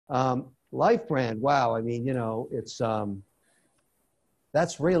LifeBrand, wow. I mean, it's,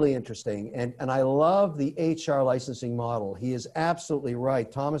 that's really interesting. And I love the HR licensing model. He is absolutely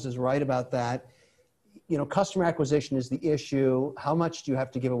right. Thomas is right about that. Customer acquisition is the issue. How much do you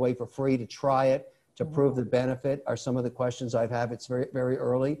have to give away for free to try it, to prove the benefit, are some of the questions I've had. It's very, very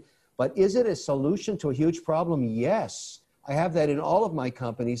early. But is it a solution to a huge problem? Yes. I have that in all of my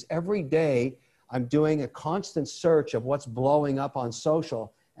companies. Every day, I'm doing a constant search of what's blowing up on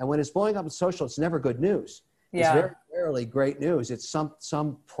social. And when it's blowing up on social, it's never good news. Yeah. It's very rarely great news. It's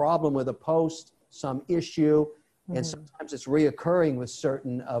some problem with a post, some issue, and sometimes it's reoccurring with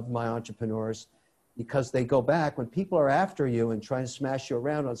certain of my entrepreneurs because they go back. When people are after you and trying to smash you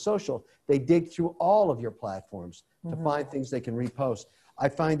around on social, they dig through all of your platforms to find things they can repost. I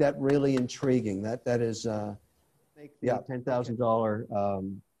find that really intriguing. That is,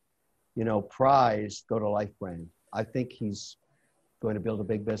 $10,000, prize go to LifeBrand. I think he's going to build a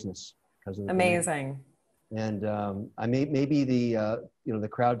big business because of the amazing. And maybe the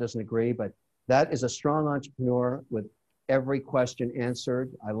crowd doesn't agree, but that is a strong entrepreneur with every question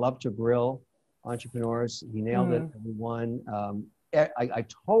answered. I love to grill entrepreneurs. He nailed it, everyone. I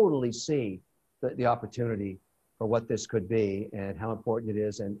totally see the opportunity for what this could be and how important it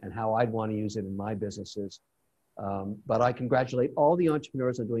is and how I'd want to use it in my businesses. But I congratulate all the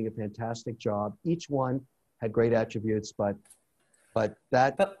entrepreneurs on doing a fantastic job. Each one had great attributes, but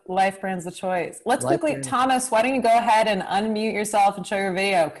LifeBrand's the choice. Let's quickly, Thomas, why don't you go ahead and unmute yourself and show your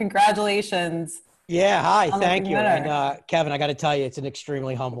video? Congratulations. Yeah, hi, thank you. And Kevin, I got to tell you, it's an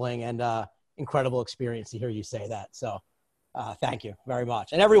extremely humbling and incredible experience to hear you say that. So thank you very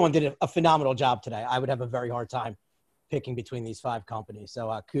much. And everyone did a phenomenal job today. I would have a very hard time picking between these 5 companies.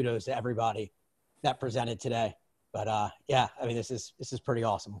 So kudos to everybody that presented today. But yeah, I mean, this is pretty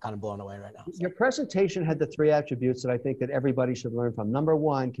awesome. I'm kind of blown away right now. So. Your presentation had the 3 attributes that I think that everybody should learn from. Number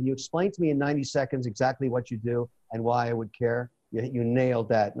 1, can you explain to me in 90 seconds exactly what you do and why I would care? You nailed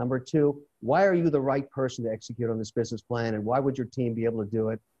that. Number 2, why are you the right person to execute on this business plan? And why would your team be able to do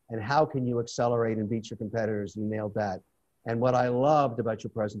it? And how can you accelerate and beat your competitors? You nailed that. And what I loved about your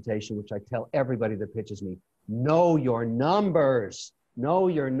presentation, which I tell everybody that pitches me, know your numbers. Know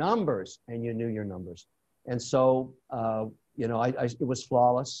your numbers. And you knew your numbers. And so, it was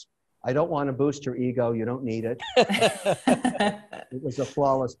flawless. I don't want to boost your ego. You don't need it. It was a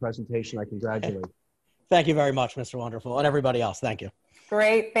flawless presentation. I congratulate. Thank you very much, Mr. Wonderful, and everybody else. Thank you.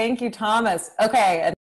 Great. Thank you, Thomas. Okay.